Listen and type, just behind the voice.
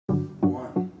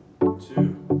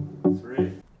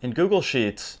In Google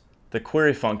Sheets, the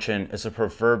query function is a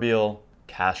proverbial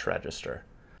cash register.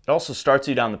 It also starts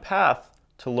you down the path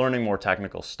to learning more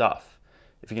technical stuff.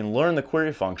 If you can learn the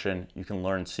query function, you can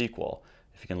learn SQL.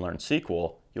 If you can learn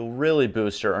SQL, you'll really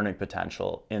boost your earning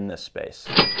potential in this space.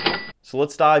 So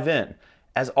let's dive in.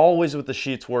 As always with the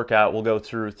Sheets workout, we'll go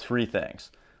through three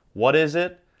things. What is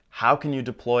it? How can you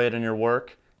deploy it in your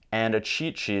work? And a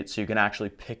cheat sheet so you can actually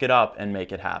pick it up and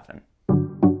make it happen.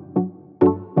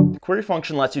 The query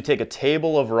function lets you take a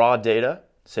table of raw data,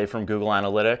 say from Google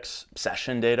Analytics,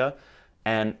 session data,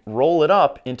 and roll it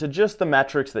up into just the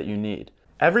metrics that you need.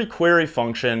 Every query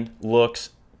function looks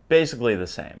basically the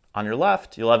same. On your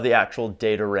left, you'll have the actual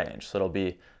data range. So it'll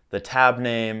be the tab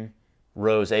name,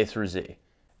 rows A through Z.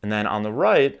 And then on the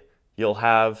right, you'll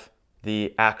have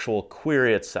the actual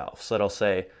query itself. So it'll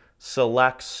say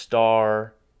select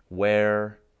star,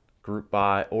 where, group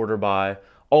by, order by,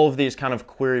 all of these kind of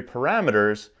query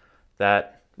parameters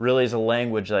that really is a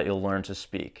language that you'll learn to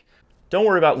speak. Don't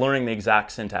worry about learning the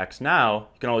exact syntax now.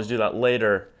 You can always do that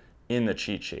later in the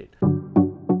cheat sheet.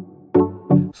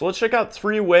 So let's check out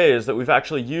three ways that we've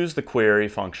actually used the query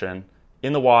function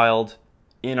in the wild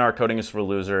in our Coding is for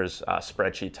Losers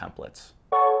spreadsheet templates.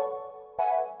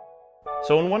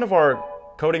 So in one of our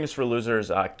Coding is for Losers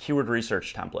keyword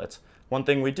research templates, one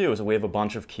thing we do is we have a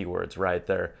bunch of keywords, right?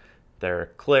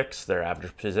 Their clicks, their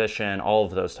average position, all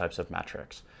of those types of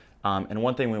metrics. And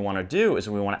one thing we want to do is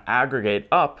we want to aggregate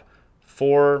up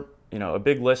for a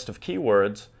big list of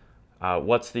keywords.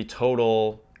 What's the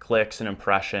total clicks and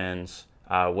impressions?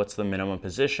 What's the minimum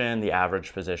position, the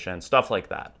average position, stuff like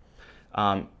that.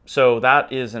 So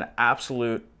that is an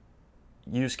absolute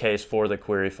use case for the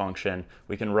query function.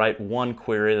 We can write one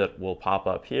query that will pop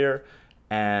up here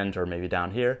or maybe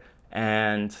down here,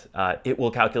 and it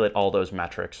will calculate all those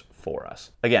metrics for us.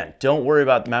 Again, don't worry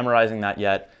about memorizing that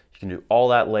yet. You can do all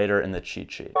that later in the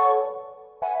cheat sheet.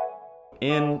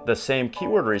 In the same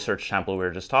keyword research template we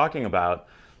were just talking about,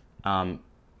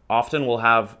 often we'll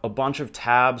have a bunch of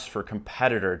tabs for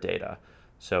competitor data,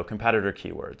 so competitor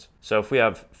keywords. So if we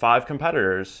have 5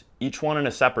 competitors, each one in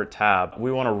a separate tab,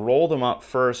 we want to roll them up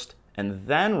first and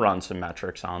then run some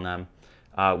metrics on them.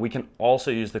 We can also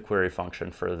use the query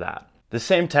function for that. The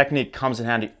same technique comes in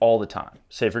handy all the time.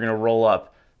 Say if you're going to roll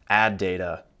up ad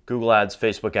data, Google ads,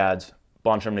 Facebook ads,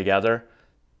 bunch them together,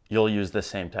 you'll use the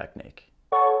same technique.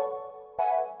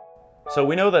 So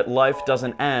we know that life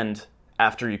doesn't end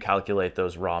after you calculate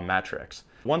those raw metrics.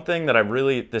 One thing that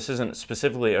this isn't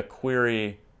specifically a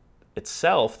query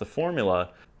itself, the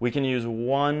formula, we can use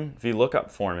one VLOOKUP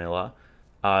formula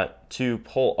to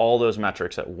pull all those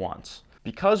metrics at once.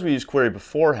 Because we use query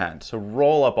beforehand to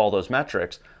roll up all those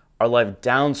metrics, our life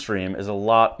downstream is a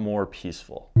lot more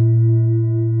peaceful.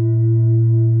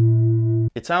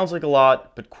 It sounds like a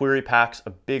lot, but query packs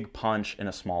a big punch in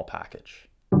a small package.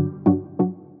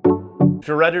 If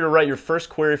you're ready to write your first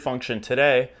query function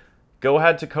today, go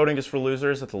ahead to Coding is for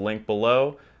Losers at the link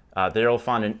below. There you'll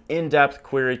find an in-depth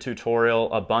query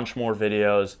tutorial, a bunch more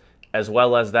videos, as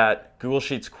well as that Google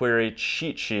Sheets query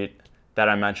cheat sheet that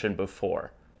I mentioned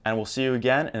before. And we'll see you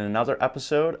again in another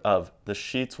episode of the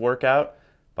Sheets Workout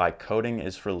by Coding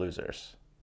is for Losers.